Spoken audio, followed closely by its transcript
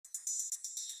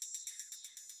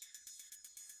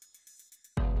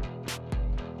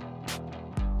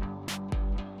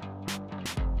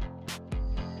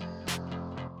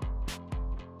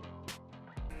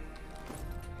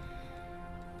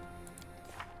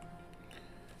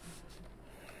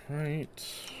Right.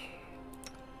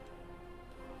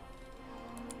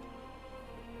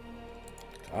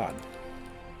 God.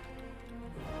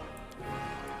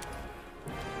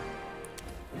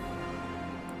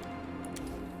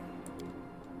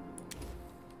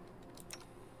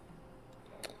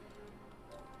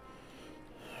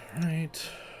 Right.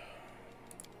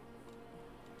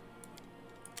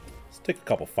 Let's take a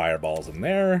couple fireballs in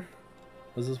there.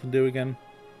 What does this one do again?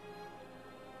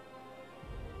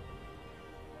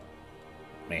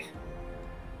 Me.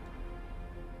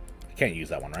 I can't use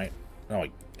that one, right? No,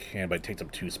 I can, but it takes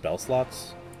up 2 spell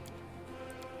slots.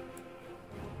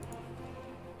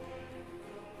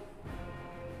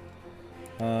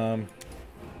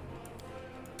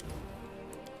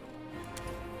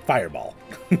 Fireball.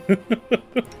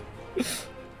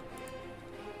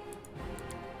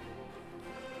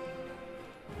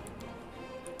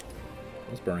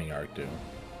 What's Burning Arc do?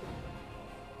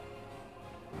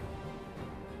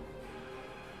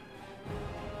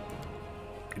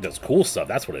 It does cool stuff,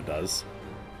 that's what it does.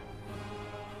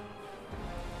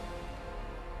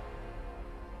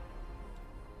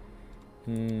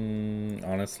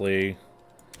 Honestly,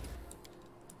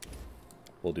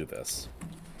 we'll do this.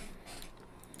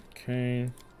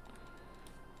 Okay.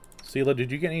 Sela,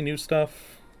 did you get any new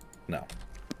stuff? No.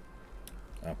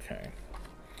 Okay.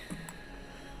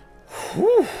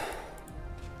 Whew.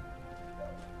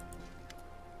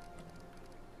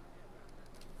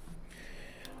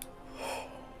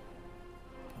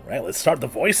 Alright, let's start the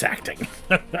voice acting.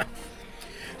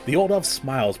 The old elf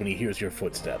smiles when he hears your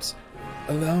footsteps.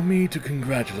 Allow me to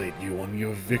congratulate you on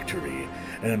your victory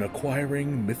and on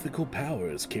acquiring mythical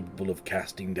powers capable of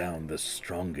casting down the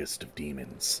strongest of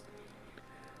demons.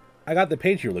 I got the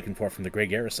page you're looking for from the Grey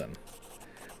Garrison.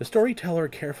 The storyteller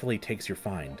carefully takes your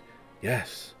find.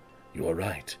 Yes, you are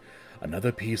right.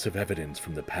 Another piece of evidence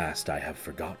from the past I have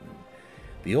forgotten.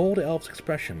 The old elf's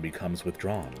expression becomes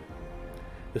withdrawn.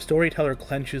 The storyteller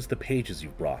clenches the pages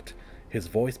you've brought. His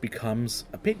voice becomes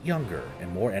a bit younger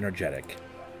and more energetic.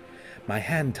 My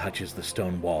hand touches the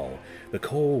stone wall. The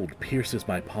cold pierces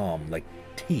my palm like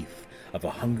teeth of a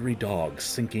hungry dog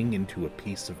sinking into a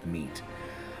piece of meat.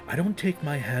 I don't take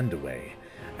my hand away.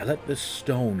 I let the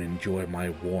stone enjoy my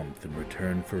warmth in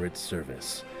return for its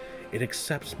service. It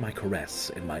accepts my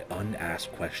caress and my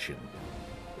unasked question.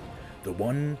 The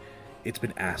one it's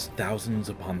been asked thousands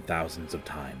upon thousands of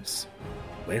times.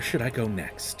 Where should I go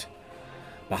next?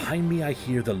 Behind me I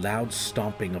hear the loud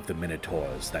stomping of the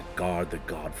minotaurs that guard the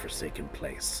god-forsaken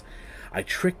place. I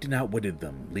tricked and outwitted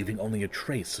them, leaving only a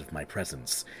trace of my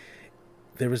presence.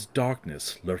 There is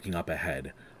darkness lurking up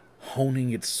ahead,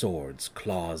 honing its swords,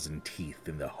 claws, and teeth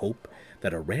in the hope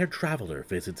that a rare traveler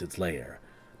visits its lair,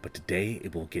 but today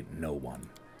it will get no one.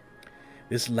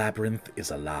 This labyrinth is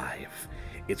alive.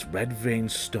 Its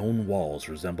red-veined stone walls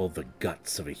resemble the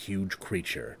guts of a huge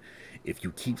creature. If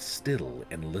you keep still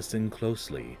and listen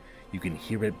closely, you can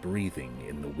hear it breathing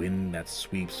in the wind that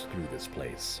sweeps through this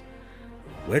place.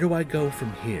 Where do I go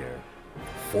from here?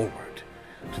 Forward,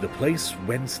 to the place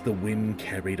whence the wind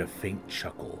carried a faint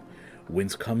chuckle,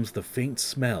 whence comes the faint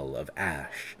smell of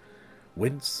ash,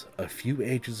 whence, a few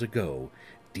ages ago,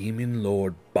 Demon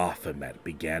Lord Baphomet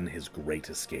began his great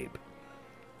escape.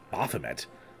 Baphomet?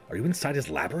 Are you inside his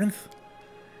labyrinth?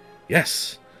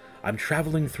 Yes, I'm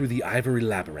traveling through the Ivory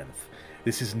Labyrinth.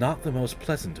 This is not the most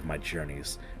pleasant of my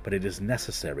journeys, but it is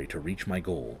necessary to reach my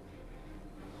goal.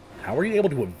 How are you able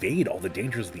to evade all the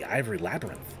dangers of the Ivory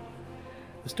Labyrinth?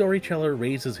 The storyteller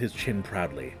raises his chin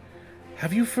proudly.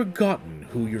 Have you forgotten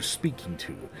who you're speaking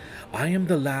to? I am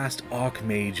the last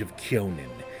Archmage of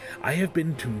Kyonin. I have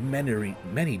been to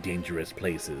many dangerous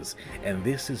places, and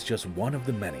this is just one of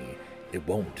the many. It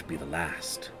won't be the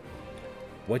last.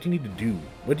 What do you need to do?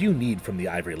 What do you need from the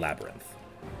Ivory Labyrinth?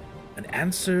 An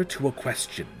answer to a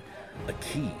question, a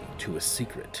key to a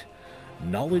secret,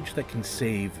 knowledge that can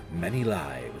save many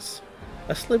lives.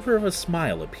 A sliver of a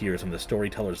smile appears on the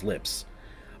storyteller's lips.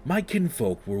 My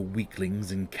kinfolk were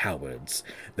weaklings and cowards.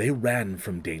 They ran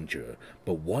from danger,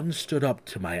 but one stood up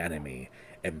to my enemy,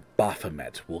 and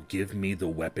Baphomet will give me the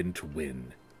weapon to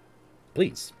win.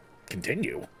 Please,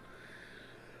 continue.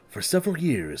 For several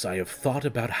years I have thought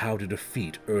about how to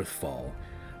defeat Earthfall.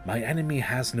 My enemy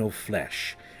has no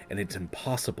flesh, and it's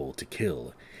impossible to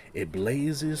kill. It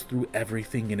blazes through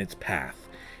everything in its path.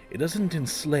 It doesn't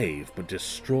enslave, but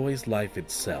destroys life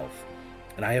itself.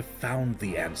 And I have found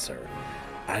the answer.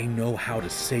 I know how to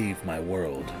save my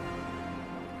world.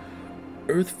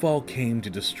 Earthfall came to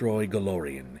destroy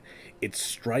Golarion. Its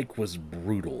strike was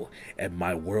brutal, and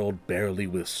my world barely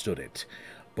withstood it.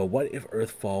 But what if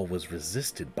Earthfall was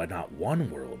resisted by not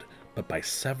one world, but by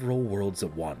several worlds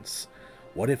at once?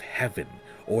 What if heaven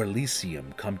or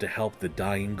Elysium come to help the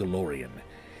dying Golarion?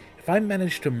 If I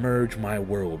manage to merge my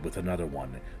world with another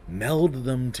one, meld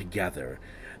them together,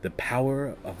 the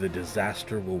power of the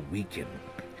disaster will weaken.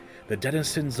 The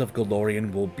denizens of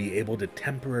Golarion will be able to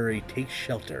temporarily take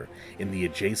shelter in the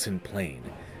adjacent plane.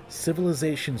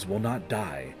 Civilizations will not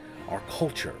die. Our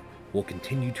culture will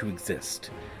continue to exist.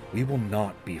 We will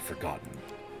not be forgotten.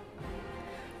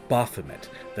 Baphomet,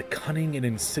 the cunning and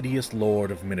insidious lord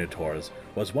of Minotaurs,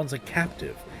 was once a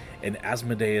captive in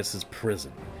Asmodeus'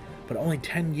 prison, but only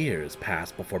 10 years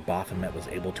passed before Baphomet was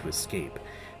able to escape,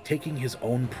 taking his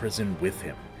own prison with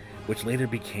him, which later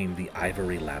became the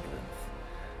Ivory Labyrinth.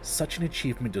 Such an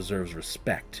achievement deserves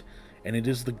respect, and it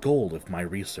is the goal of my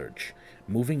research.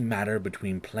 Moving matter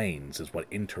between planes is what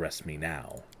interests me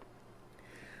now.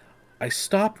 I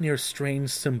stop near strange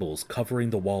symbols covering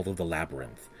the wall of the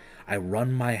labyrinth. I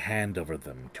run my hand over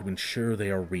them to ensure they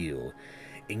are real,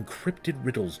 encrypted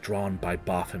riddles drawn by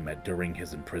Baphomet during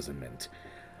his imprisonment.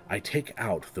 I take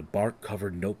out the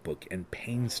bark-covered notebook and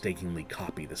painstakingly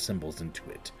copy the symbols into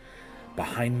it.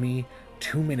 Behind me,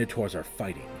 2 Minotaurs are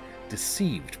fighting,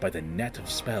 deceived by the net of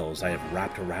spells I have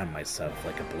wrapped around myself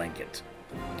like a blanket.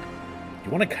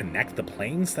 You want to connect the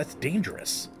planes? That's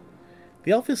dangerous.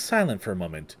 The elf is silent for a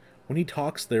moment. When he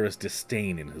talks, there is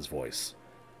disdain in his voice.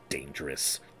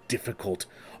 Dangerous, difficult,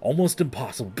 almost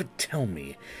impossible, but tell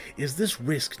me, is this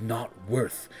risk not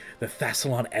worth the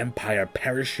Thassalon Empire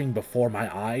perishing before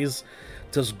my eyes?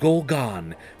 Does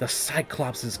Golgon, the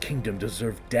Cyclops' kingdom,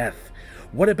 deserve death?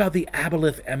 What about the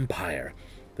Aboleth Empire?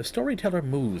 The storyteller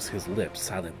moves his lips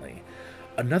silently.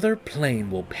 Another plane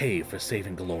will pay for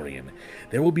saving Golarion.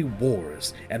 There will be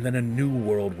wars, and then a new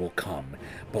world will come.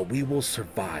 But we will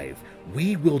survive.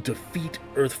 We will defeat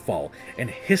Earthfall, and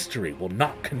history will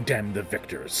not condemn the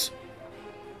victors.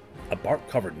 A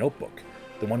bark-covered notebook?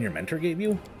 The one your mentor gave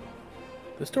you?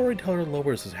 The storyteller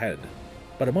lowers his head,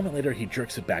 but a moment later he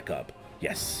jerks it back up.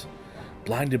 Yes.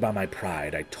 Blinded by my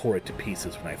pride, I tore it to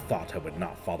pieces when I thought I would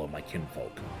not follow my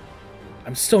kinfolk.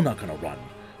 I'm still not going to run,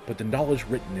 but the knowledge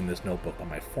written in this notebook by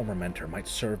my former mentor might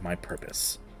serve my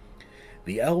purpose.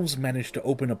 The elves managed to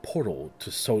open a portal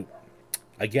to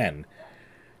Sovyerin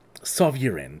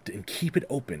and keep it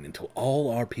open until all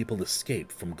our people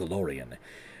escaped from Golarion.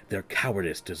 Their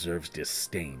cowardice deserves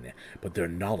disdain, but their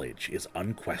knowledge is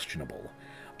unquestionable.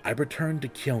 I returned to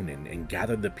Kyonin and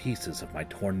gathered the pieces of my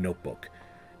torn notebook.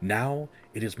 Now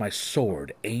it is my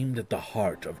sword aimed at the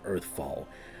heart of Earthfall.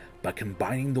 By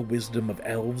combining the wisdom of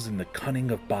elves and the cunning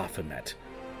of Baphomet,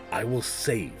 I will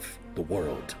save the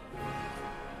world.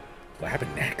 What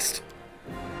happened next?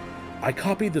 I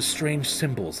copied the strange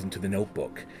symbols into the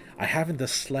notebook. I haven't the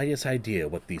slightest idea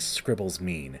what these scribbles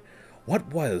mean.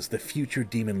 What was the future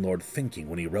Demon Lord thinking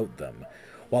when he wrote them,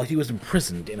 while he was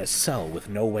imprisoned in a cell with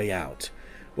no way out?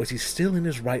 Was he still in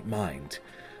his right mind?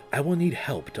 I will need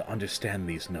help to understand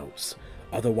these notes.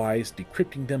 Otherwise,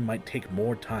 decrypting them might take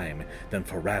more time than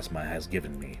Pharasma has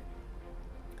given me.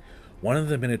 One of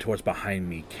the Minotaurs behind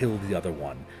me killed the other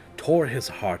one, tore his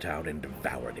heart out and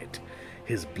devoured it.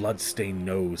 His blood-stained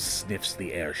nose sniffs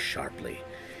the air sharply.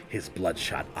 His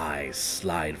bloodshot eyes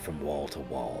slide from wall to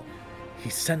wall. He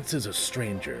senses a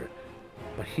stranger,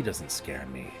 but he doesn't scare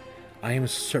me. I am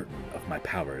certain of my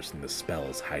powers and the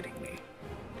spells hiding me.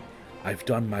 I've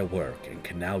done my work and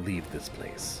can now leave this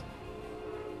place.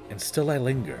 And still I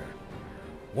linger.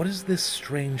 What is this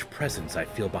strange presence I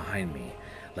feel behind me,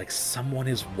 like someone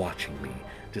is watching me,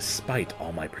 despite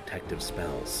all my protective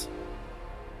spells?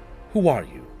 Who are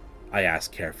you? I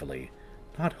ask carefully,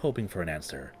 not hoping for an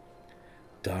answer.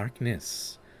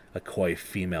 Darkness, a coy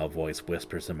female voice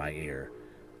whispers in my ear.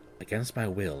 Against my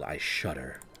will, I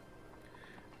shudder.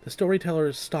 The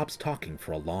storyteller stops talking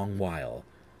for a long while.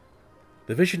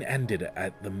 The vision ended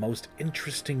at the most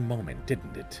interesting moment,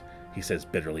 didn't it? He says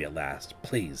bitterly at last.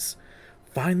 Please,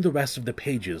 find the rest of the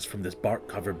pages from this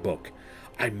bark-covered book.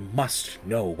 I must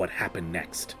know what happened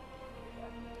next.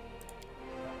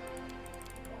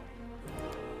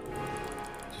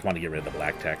 Just want to get rid of the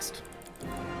black text.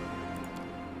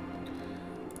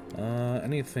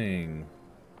 Anything...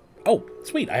 Oh,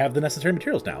 sweet, I have the necessary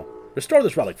materials now. Restore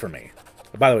this relic for me.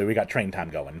 By the way, we got train time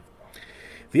going.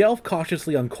 The elf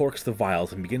cautiously uncorks the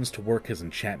vials and begins to work his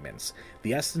enchantments.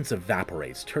 The essence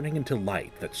evaporates, turning into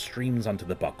light that streams onto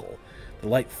the buckle. The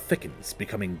light thickens,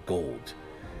 becoming gold.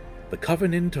 The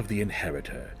Covenant of the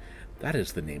Inheritor. That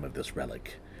is the name of this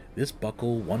relic. This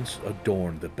buckle once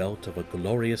adorned the belt of a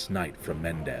glorious knight from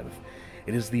Mendev.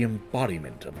 It is the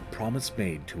embodiment of a promise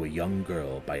made to a young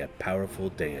girl by a powerful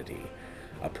deity.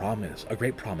 A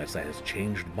great promise that has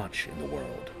changed much in the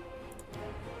world.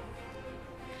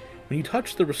 When you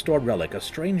touch the restored relic, a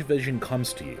strange vision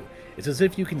comes to you. It's as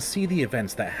if you can see the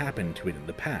events that happened to it in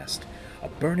the past. A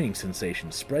burning sensation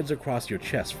spreads across your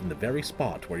chest from the very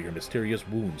spot where your mysterious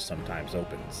wound sometimes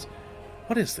opens.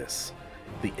 What is this?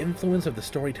 The influence of the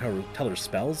storyteller's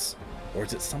spells? Or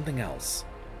is it something else?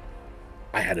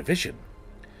 I had a vision.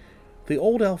 The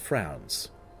old elf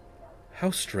frowns.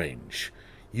 How strange.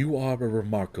 You are a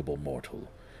remarkable mortal.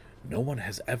 No one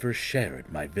has ever shared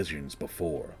my visions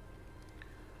before.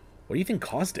 What do you think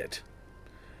caused it?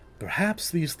 Perhaps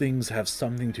these things have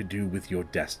something to do with your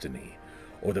destiny,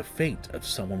 or the fate of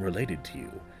someone related to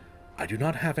you. I do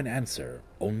not have an answer,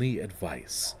 only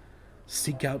advice.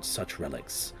 Seek out such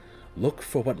relics. Look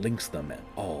for what links them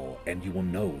all, and you will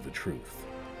know the truth.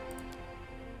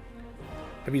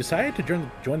 Have you decided to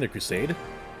join the crusade?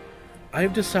 I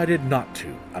have decided not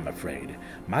to, I'm afraid.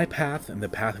 My path and the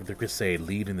path of the crusade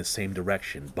lead in the same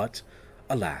direction, but,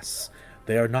 alas,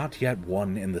 they are not yet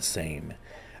one and the same.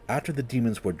 After the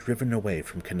demons were driven away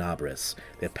from Canabris,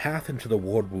 their path into the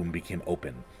ward womb became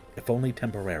open, if only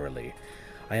temporarily.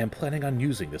 I am planning on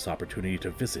using this opportunity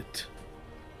to visit.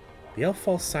 The elf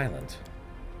falls silent.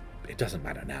 It doesn't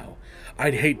matter now.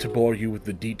 I'd hate to bore you with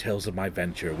the details of my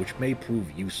venture, which may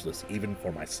prove useless even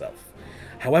for myself.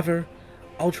 However,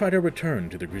 I'll try to return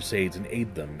to the Crusades and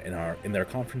aid them in their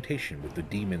confrontation with the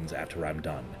demons after I'm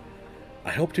done. I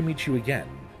hope to meet you again,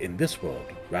 in this world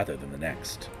rather than the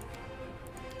next.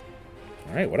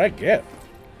 Alright, what'd I get?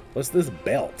 What's this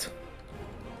belt?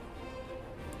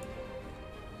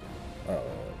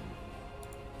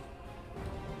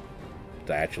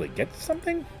 Did I actually get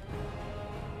something?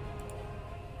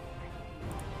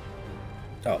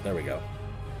 Oh, there we go.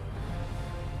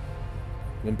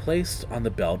 When placed on the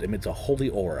belt, emits a holy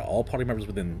aura. All party members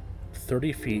within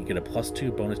 30 feet get a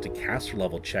 +2 bonus to caster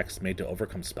level checks made to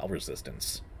overcome spell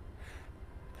resistance.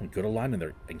 Come good aligned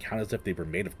and count as if they were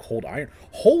made of cold iron.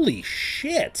 Holy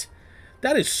shit!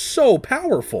 That is so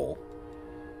powerful!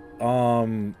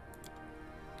 You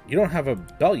don't have a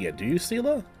belt yet, do you,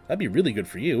 Sela? That'd be really good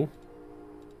for you.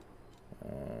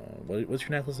 What's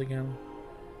your necklace again?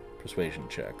 Persuasion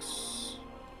checks.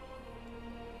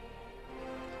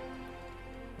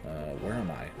 Where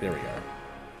am I? There we are.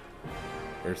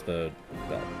 Where's the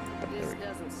belt? This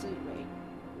doesn't suit me.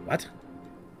 What?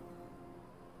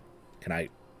 Can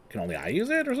only I use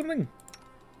it or something?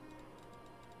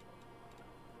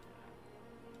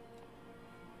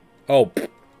 Oh,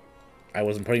 I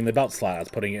wasn't putting the belt slot, I was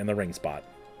putting it in the ring spot.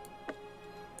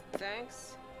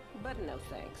 Thanks, but no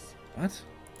thanks. What?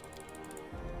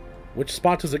 Which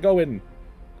spot does it go in?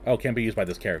 Oh, can't be used by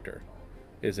this character.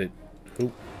 Is it...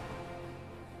 who?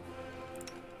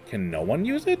 Can no one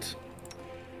use it?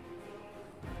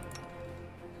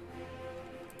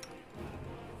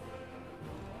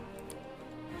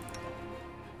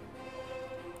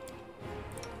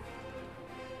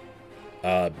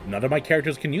 None of my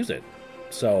characters can use it.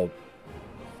 So...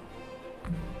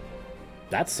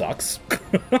 that sucks.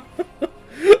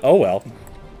 Oh well.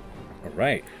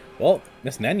 Alright. Well,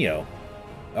 Miss Nenyo.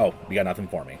 Oh, you got nothing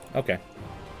for me. Okay.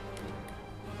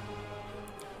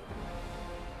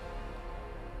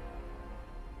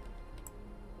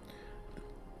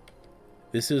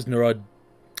 This is Nura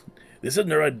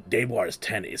Dewar's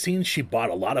tent. It seems she bought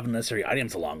a lot of unnecessary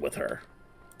items along with her.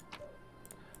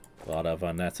 A lot of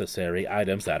unnecessary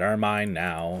items that are mine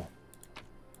now.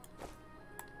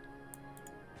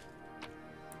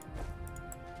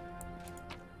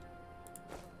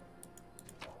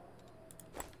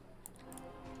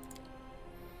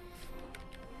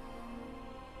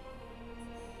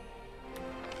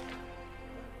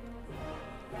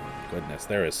 Goodness,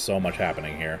 there is so much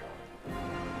happening here.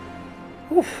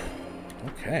 Whew.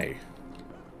 Okay.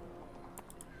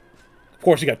 Of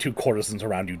course you got 2 courtesans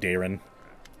around you, Darren.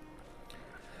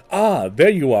 Ah, there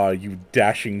you are, you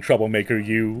dashing troublemaker,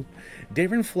 you.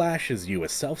 Darren flashes you a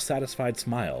self-satisfied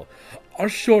smile. Our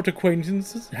short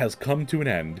acquaintance has come to an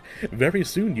end. Very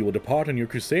soon you will depart on your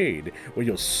crusade, where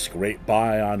you'll scrape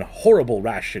by on horrible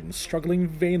rations, struggling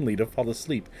vainly to fall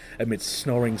asleep amidst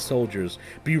snoring soldiers,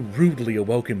 be rudely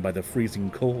awoken by the freezing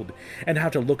cold, and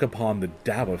have to look upon the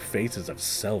dour faces of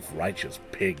self-righteous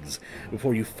pigs,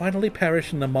 before you finally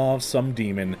perish in the maw of some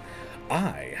demon.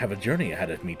 I have a journey ahead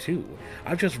of me, too.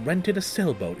 I've just rented a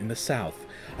sailboat in the south.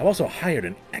 I've also hired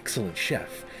an excellent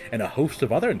chef, and a host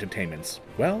of other entertainments.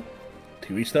 Well,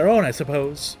 to each their own, I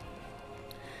suppose.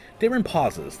 Darren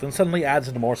pauses, then suddenly adds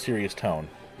in a more serious tone.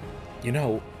 You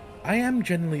know, I am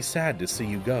genuinely sad to see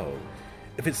you go.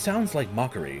 If it sounds like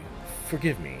mockery,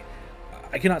 forgive me.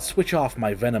 I cannot switch off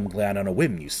my venom gland on a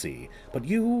whim, you see, but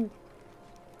you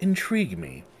intrigue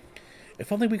me.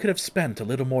 If only we could have spent a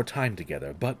little more time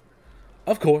together, but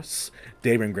Of course,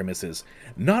 Daemon grimaces.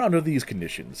 Not under these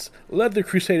conditions. Let the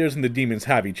Crusaders and the demons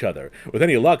have each other. With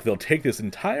any luck, they'll take this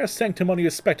entire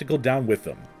sanctimonious spectacle down with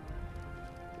them.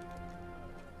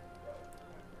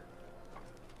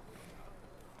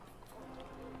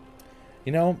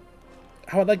 You know,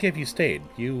 how I'd like it if you stayed.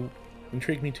 You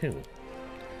intrigue me too.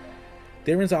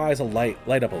 Daemon's eyes light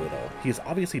up a little. He is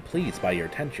obviously pleased by your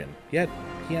attention, yet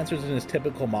he answers in his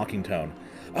typical mocking tone.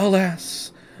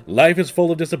 Alas, life is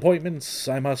full of disappointments.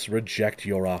 I must reject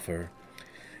your offer.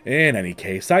 In any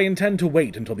case, I intend to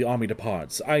wait until the army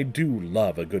departs. I do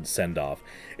love a good send-off,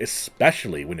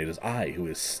 especially when it is I who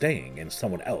is staying and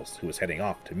someone else who is heading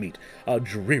off to meet a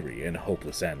dreary and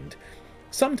hopeless end.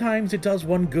 Sometimes it does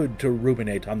one good to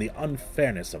ruminate on the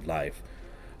unfairness of life.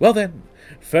 Well then,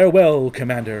 farewell,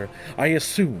 Commander. I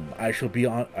assume I shall be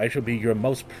your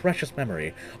most precious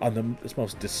memory on this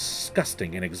most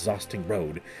disgusting and exhausting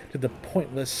road to the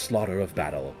pointless slaughter of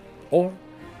battle. Or,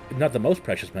 if not the most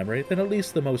precious memory, then at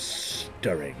least the most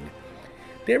stirring.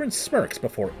 Darren smirks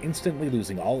before instantly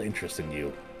losing all interest in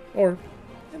you. Or,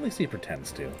 at least he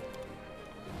pretends to.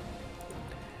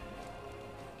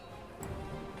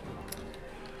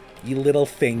 You little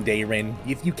thing, Darren.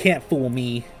 You can't fool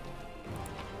me.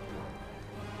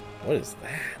 What is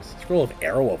that? Scroll of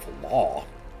Arrow of Law.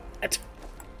 What?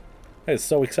 That is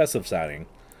so excessive sounding.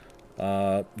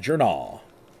 Journal.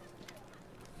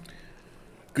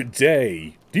 Good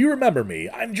day. Do you remember me?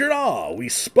 I'm Journal. We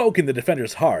spoke in the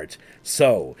Defender's Heart.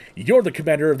 So, you're the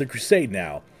commander of the Crusade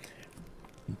now.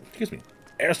 Excuse me.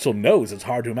 Erstil knows it's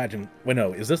hard to imagine... Wait,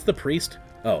 no. Is this the priest?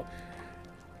 Oh.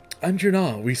 I'm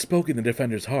Journal. We spoke in the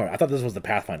Defender's Heart. I thought this was the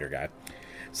Pathfinder guy.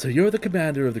 So you're the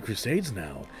commander of the Crusades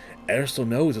now. Erstil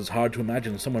knows it's hard to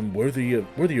imagine someone worthier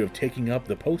of taking up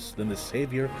the post than the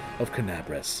savior of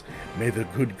Canabras. May the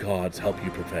good gods help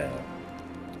you prevail.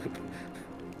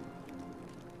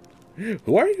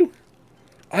 Who are you?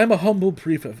 I am a humble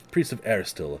priest of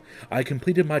Erstil. I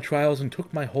completed my trials and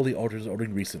took my holy orders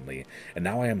recently, and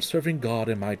now I am serving God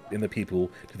and the people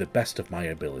to the best of my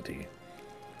ability.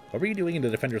 What were you doing in the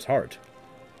Defender's Heart?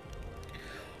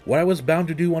 What I was bound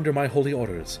to do under my holy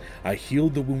orders. I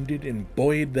healed the wounded and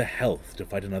buoyed the health to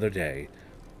fight another day.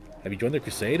 Have you joined the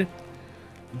Crusade?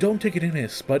 Don't take it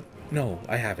amiss, but no,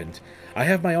 I haven't. I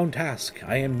have my own task.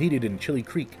 I am needed in Chili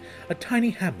Creek, a tiny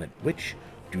hamlet which,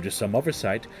 due to some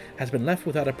oversight, has been left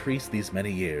without a priest these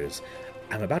many years.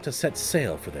 I'm about to set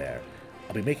sail for there.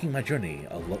 I'll be making my journey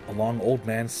along Old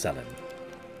Man Selen.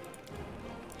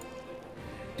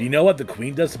 Do you know what the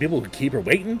Queen does to people who keep her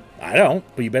waiting? I don't,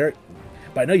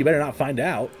 but I know you better not find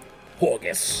out.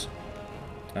 Horgus.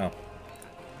 Oh.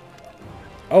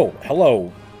 Oh,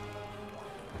 hello.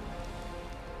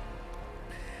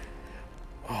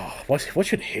 Oh, what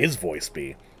should his voice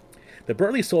be? The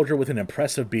burly soldier with an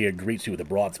impressive beard greets you with a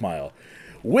broad smile.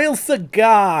 Wilson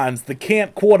Gons, the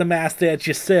camp quartermaster at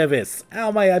your service.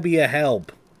 How may I be a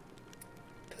help?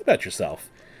 Tell about yourself.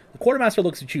 The quartermaster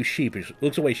looks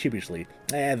away sheepishly.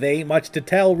 There ain't much to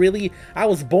tell, really. I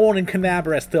was born in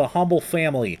Canabras to a humble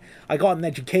family. I got an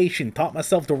education, taught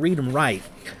myself to read and write.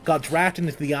 Got drafted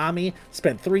into the army,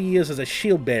 spent 3 years as a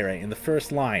shield bearer in the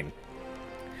first line.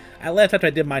 I left after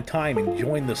I did my time and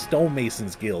joined the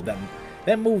Stonemasons Guild,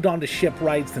 then moved on to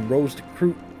shipwrights and rose to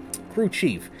crew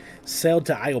chief. Sailed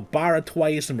to Iobara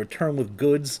twice and returned with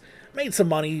goods. Made some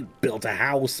money, built a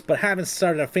house, but haven't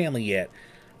started a family yet.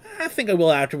 I think I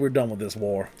will after we're done with this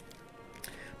war.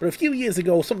 But a few years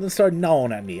ago, something started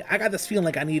gnawing at me. I got this feeling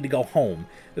like I needed to go home.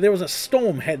 That there was a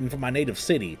storm heading for my native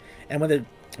city. And when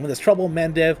there's trouble in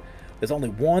Mendev, there's only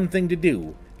one thing to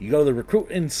do. You go to the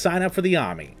recruit and sign up for the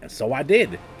army. And so I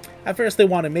did. At first they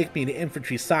wanted to make me an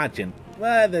infantry sergeant,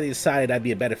 but they decided I'd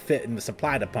be a better fit in the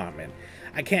supply department.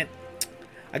 I can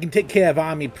take care of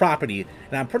army property,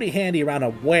 and I'm pretty handy around a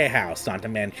warehouse, not to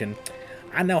mention.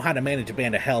 I know how to manage a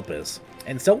band of helpers.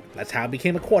 And so, that's how I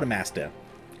became a quartermaster.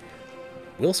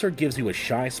 Wilser gives you a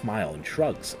shy smile and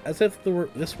shrugs, as if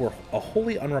this were a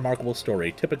wholly unremarkable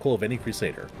story typical of any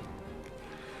crusader.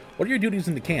 What are your duties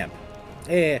in the camp?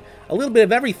 A little bit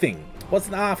of everything. What's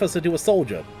an officer to a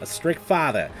soldier? A strict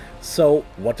father. So,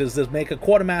 what does this make a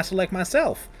quartermaster like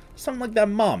myself? Something like their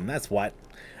mum, that's what.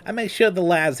 I make sure the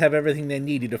lads have everything they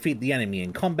need to defeat the enemy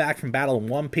and come back from battle in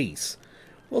one piece.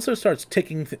 Wilson starts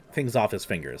ticking things off his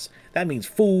fingers. That means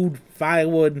food,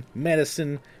 firewood,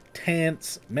 medicine,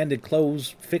 tents, mended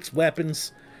clothes, fixed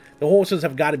weapons. The horses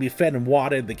have got to be fed and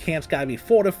watered. The camp's got to be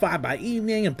fortified by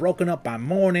evening and broken up by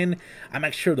morning. I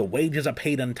make sure the wages are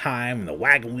paid on time and the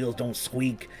wagon wheels don't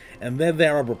squeak. And then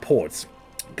there are reports.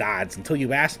 Gods, until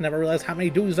you asked, I never realized how many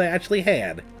duties I actually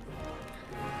had.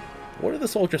 What do the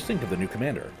soldiers think of the new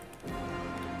commander?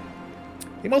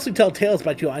 They mostly tell tales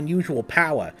about your unusual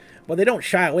power, but they don't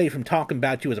shy away from talking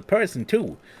about you as a person,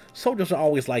 too. Soldiers are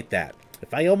always like that. If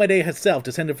Iomade herself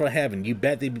descended from heaven, you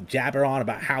bet they'd jabber on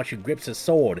about how she grips her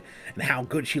sword and how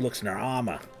good she looks in her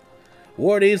armor.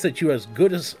 Word is that you're as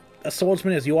good as a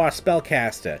swordsman as you are a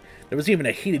spellcaster. There was even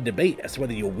a heated debate as to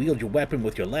whether you wield your weapon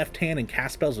with your left hand and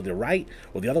cast spells with your right,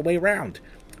 or the other way around.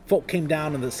 Folk came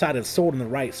down on the side of the sword on the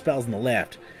right, spells on the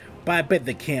left. But I bet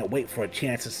they can't wait for a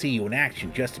chance to see you in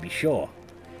action, just to be sure.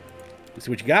 Let's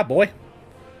see what you got, boy.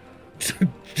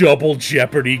 Double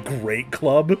Jeopardy Great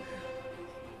Club.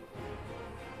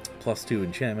 +2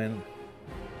 enchantment.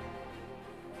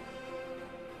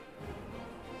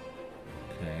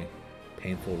 Okay.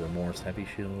 Painful Remorse, Heavy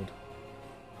Shield.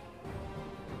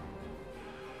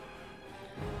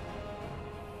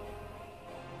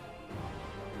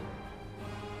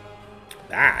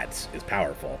 That is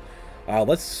powerful.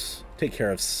 Let's take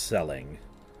care of selling.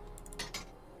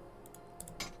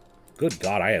 Good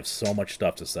God, I have so much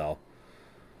stuff to sell.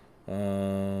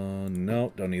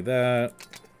 No, don't need that.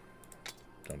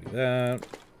 Don't need that.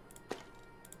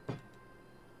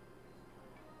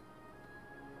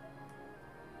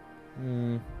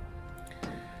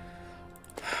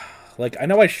 Like, I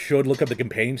know I should look up the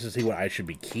companions to see what I should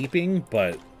be keeping,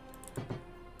 but...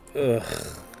 Ugh.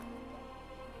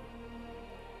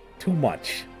 Too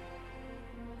much.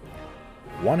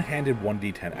 One-handed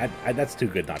 1d10. That's too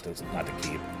good not to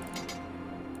keep.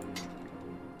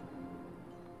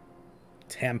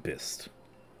 Tempest.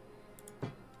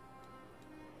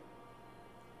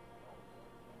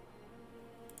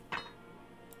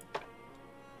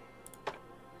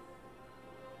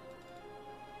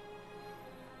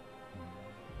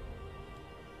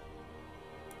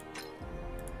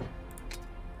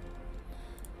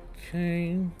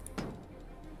 Okay.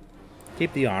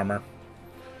 Keep the armor.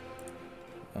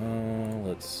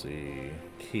 Let's see.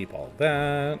 Keep all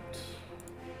that.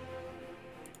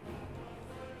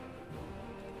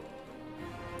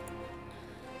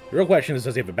 The real question is,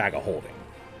 does he have a bag of holding?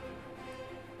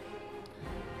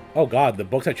 Oh God, the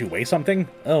books actually weigh something?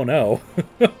 Oh no.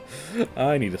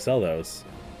 I need to sell those.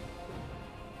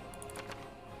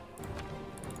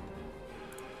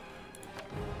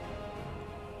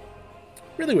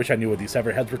 Really wish I knew where these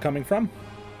severed heads were coming from.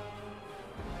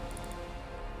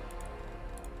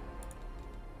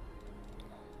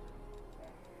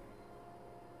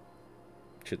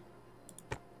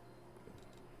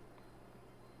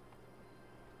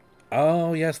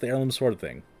 Oh, yes, the heirloom sword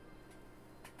thing.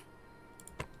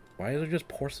 Why is there just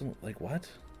porcelain? Like, what?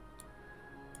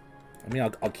 I mean,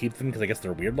 I'll keep them because I guess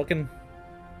they're weird looking.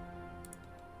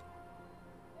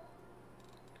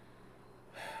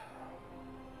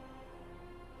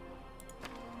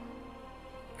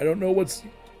 I don't know what's...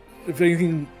 If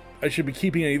anything, I should be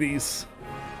keeping any of these.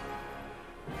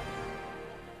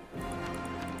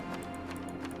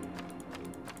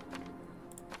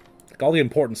 Like, all the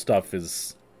important stuff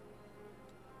is...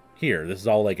 here. This is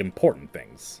all, like, important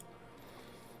things.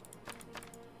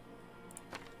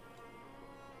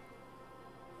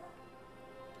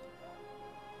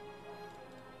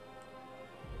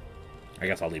 I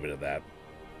guess I'll leave it at that.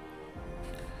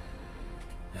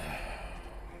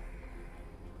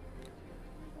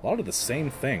 A lot of the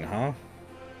same thing, huh?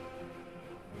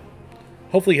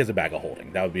 Hopefully he has a bag of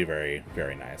holding. That would be very,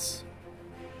 very nice.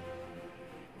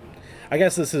 I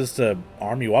guess this is to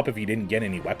arm you up if you didn't get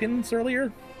any weapons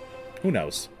earlier? Who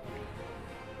knows?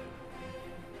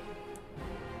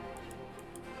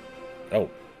 Oh.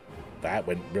 That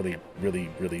went really, really,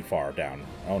 really far down.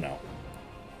 Oh no.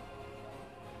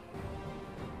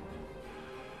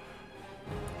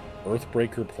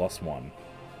 Earthbreaker +1.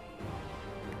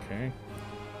 Okay.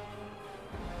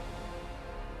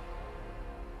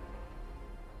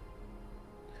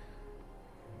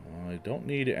 I don't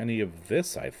need any of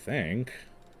this, I think.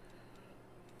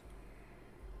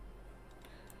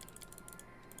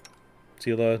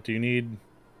 Tila, do you need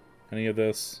any of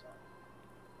this?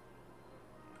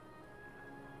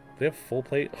 They have full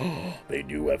plate? Oh, they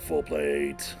do have full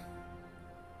plate.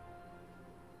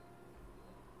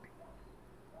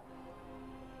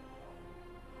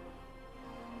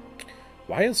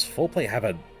 Why does full plate have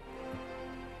a...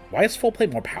 Why is full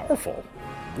plate more powerful?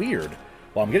 Weird.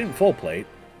 Well, I'm getting full plate.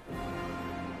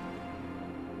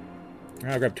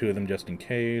 I'll grab 2 of them just in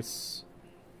case.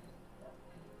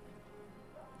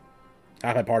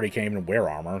 Half my party can't even wear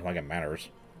armor, like it matters.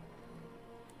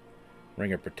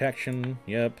 Ring of protection,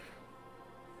 yep.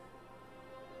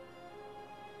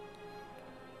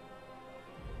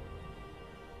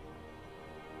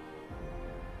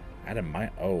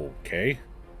 Adamant, oh, okay.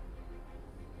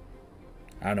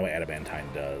 I don't know what adamantine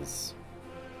does.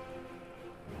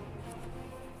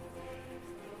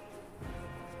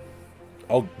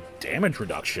 Oh, damage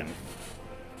reduction.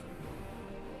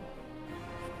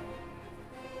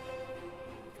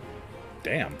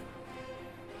 Damn.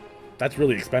 That's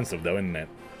really expensive, though, isn't it?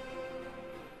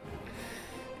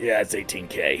 Yeah, it's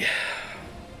 18K.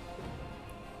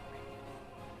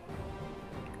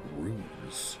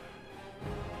 Ruse.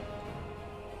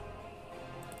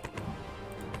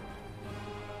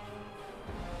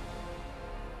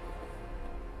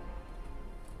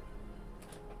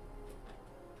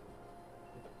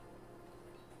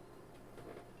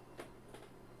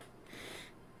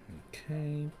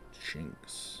 Okay,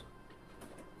 Jinx.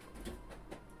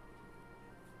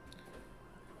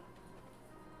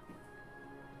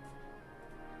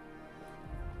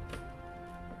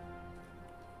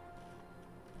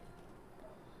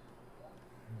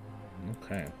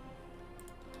 Okay.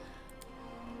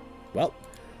 Well,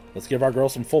 let's give our girl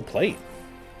some full plate.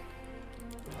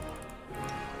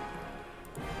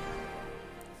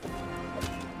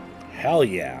 Hell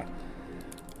yeah.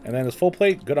 And then this full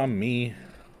plate, good on me.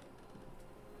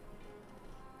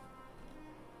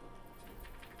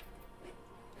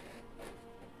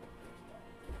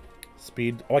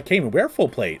 Speed. Oh, I can't even wear full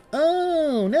plate.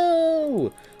 Oh,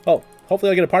 no. Oh, hopefully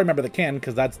I'll get a party member that can,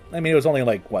 because that's, I mean, it was only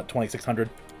like, what, 2,600?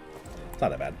 It's not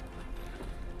that bad.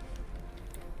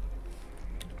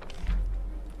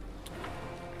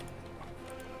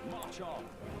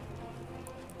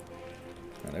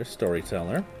 And there's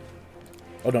Storyteller.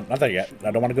 Oh, no, not there yet.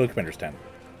 I don't want to go to Commander's tent.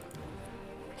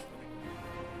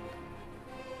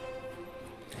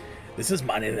 This is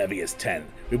mine and Evia's tent.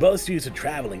 We both used to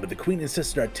traveling, but the Queen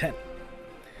insisted our tent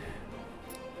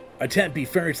be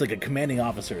furnished like a commanding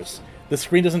officer's. The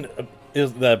screen doesn't...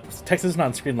 the text isn't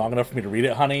on screen long enough for me to read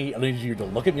it, honey. I need you to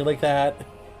look at me like that.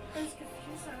 I was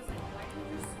confused. I was like, why did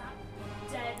you just stop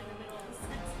dead in the middle of the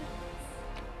sentence?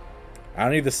 I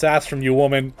don't need the sass from you,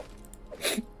 woman.